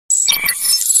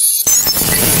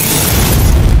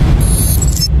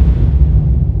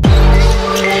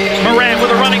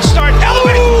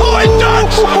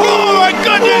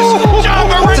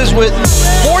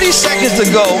seconds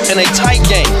to go in a tight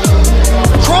game.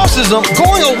 Crosses them,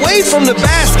 going away from the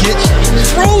basket,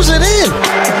 throws it in.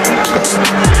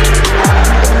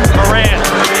 MORANT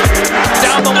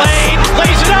down the lane,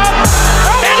 lays it up.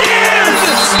 It is!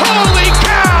 Holy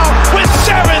cow! With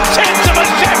 0.7 of a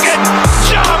second,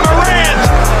 MORANT.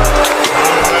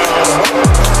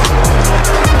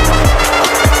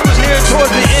 Was here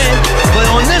towards the end, but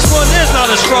on this one, there's not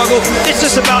a struggle. It's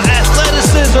just about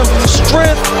athleticism,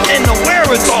 strength, and the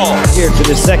wherewithal. Here for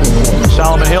the second quarter.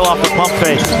 Solomon Hill off the pump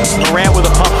fake. MORANT with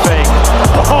a pump fake.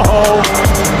 Oh,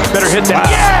 better hit that.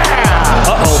 Wow.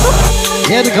 Yeah! Uh-oh.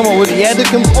 He had to come up with it. He had to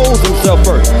compose himself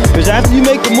first. Because after you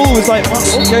make the move, it's like, oh,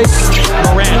 okay.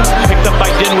 MORANT picked up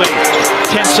by Dinwiddie.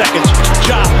 10 seconds.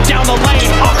 Job down the lane.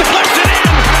 Off the glass and in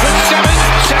with 7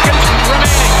 seconds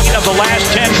remaining. Of the last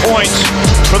 10 points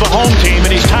for the home team,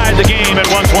 and he's tied the game at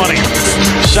 120.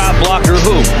 Shot blocker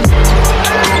who?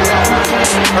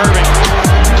 Irving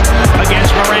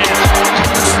against MORANT.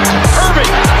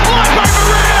 Irving blocked by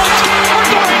MORANT.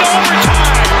 We're going to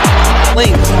overtime.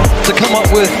 Length to come up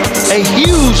with a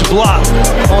huge block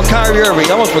on Kyrie Irving.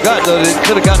 I almost forgot though, they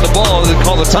could have gotten the ball and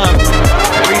called the time.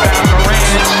 Rebound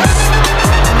MORANT.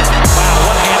 Wow,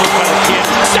 what handles by the kid.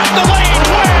 Down the lane,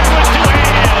 wham, with 2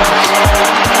 hands.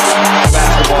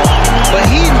 Basketball. But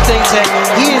he thinks that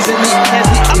he is in the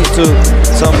to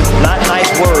some not nice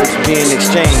words being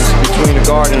exchanged between the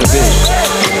guard and the big.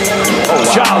 Oh,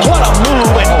 wow. Ja, what a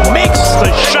move, and makes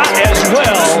the shot as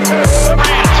well.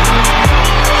 MORANT.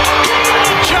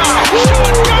 Ja, shot, go,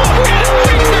 get it,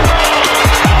 finger.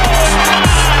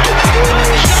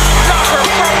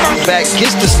 Back,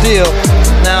 gets the steal.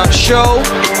 Now show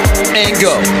and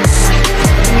go.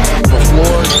 The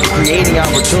floor creating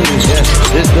opportunities. Yes,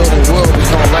 this building will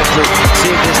become electric.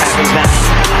 See if this happens now.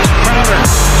 Crowder.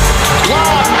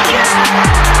 Lob.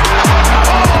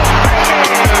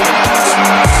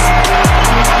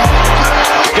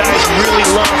 Guys really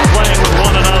love playing with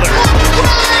one another.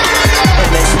 And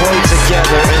they play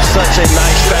together in such a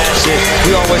nice fashion.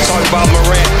 We always talk about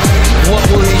MORANT. What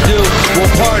will he do? We'll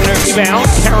partner. Rebound.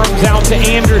 Karam's out to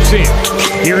Anderson.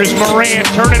 Here is MORANT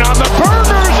turning on the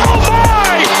burners. Oh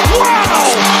my! Wow!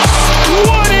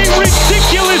 What a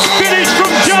ridiculous finish from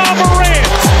MORANT.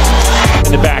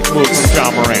 In the back move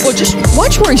from MORANT. Well, just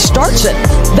watch where he starts it.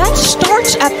 That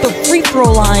starts at the free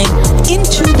throw line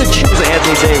into the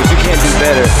Anthony Davis, you can't do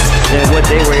better than what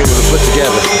they were able to put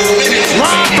together.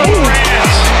 Lob from MORANT.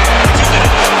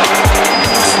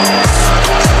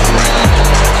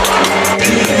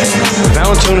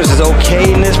 Valanciunas is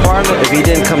okay in this partner if he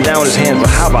didn't come down with his hands, but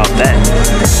how about that?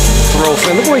 Throw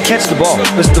fin. Look where he catches the ball.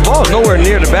 The ball is nowhere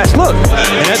near the basket. Look.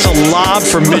 And that's a lob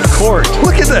from midcourt.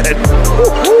 Look at that. 20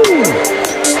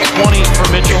 for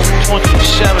Mitchell, 27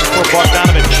 for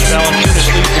Bogdanovich. Valanciunas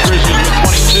leads the Grizzlies with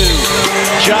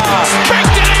 22. Ja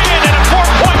banked it in, and a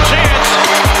 4-point chance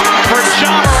for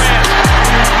MORANT.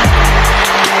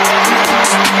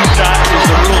 Shot is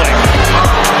the ruling.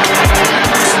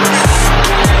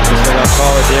 I'll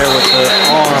call it there with the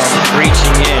arm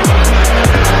reaching in.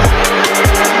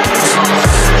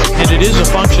 And it is a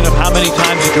function of how many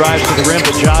times he drives to the rim,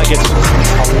 but Ja gets a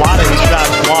lot of his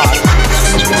shots blocked.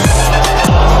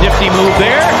 Nifty move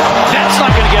there. That's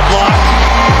not going to get blocked.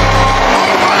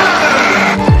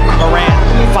 MORANT,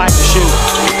 5 to shoot.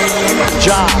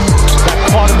 Ja got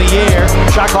caught in the air.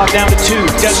 Shot clock down to 2.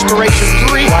 Desperation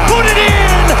 3. Wow. Put it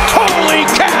in! Holy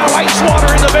cow! Ice water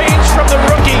in the veins from the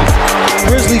rookie.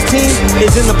 Grizzlies team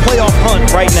is in the playoff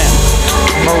hunt right now.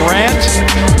 MORANT,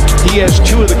 he has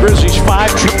 2 of the Grizzlies' 5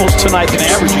 triples tonight, and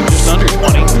averaging just under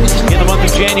 20 in the month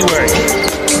of January.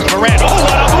 MORANT, oh,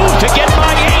 what a move to get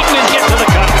by Ayton and get to the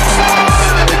cup.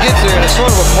 It gets there, and it's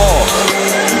sort of a pause.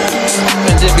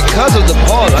 And then because of the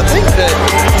pause, I think that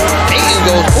Ayton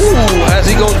goes, ooh, as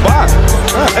he goes by.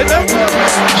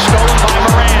 Stolen by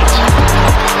MORANT.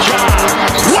 Ja,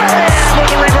 wham, with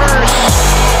the reverse.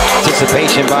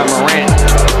 Anticipation by MORANT.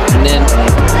 And then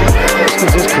this can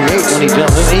just create when he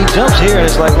jumps. He jumps here, and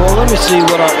it's like, well, let me see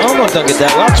what I'm going to dunk it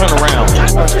that way. I'll turn around.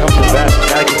 First comes to the basket.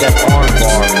 Got to get that arm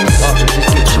bar up and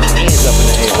just get your hands up in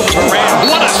the air. MORANT,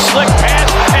 what a slick pass,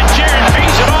 and Jaren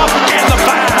pays it off, and the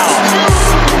foul.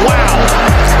 Wow.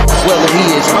 Whether he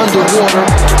is underwater,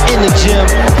 in the gym,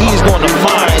 he is going to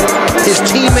find his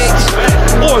teammates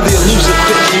or the elusive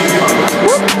fish.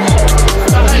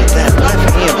 That left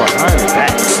hand behind the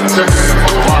back.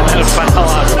 Wow, and a foul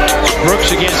on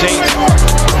Brooks against Ayton.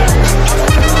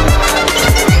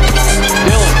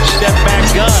 Dillon, step back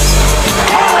gun.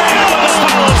 MORANT with a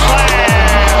follow slam.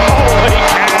 Holy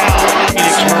cow.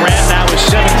 Phoenix MORANT now is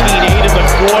 17-8 in the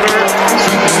quarter.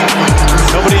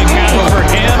 Nobody accounted for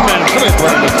him. And Come here,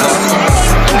 Brandon.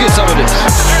 Come get some of this.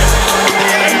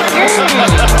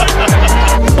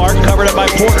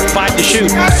 to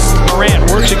shoot. Morant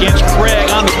works against Craig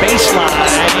on the baseline.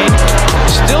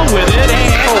 Still with it, and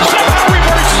somehow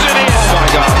reverses it in. Oh my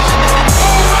gosh.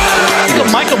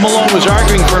 Michael Malone was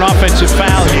arguing for an offensive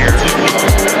foul here.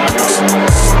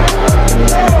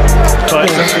 But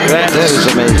that is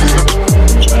amazing.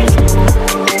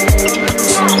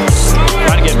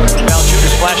 Trying to get foul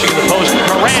shooters flashing in the post.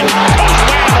 Morant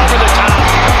over the top.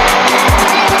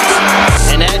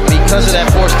 And that, because of that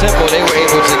forced tempo, they were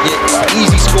able to get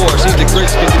easy scores. See if the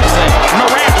Grizz can do the same.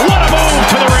 Morant, what a move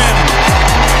to the rim.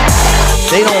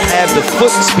 They don't have the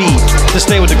foot speed to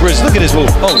stay with the Grizz. Look at his move.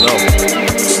 Oh no.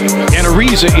 And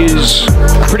Ariza is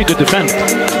a pretty good defender.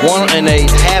 One in a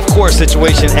half-court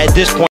situation at this point.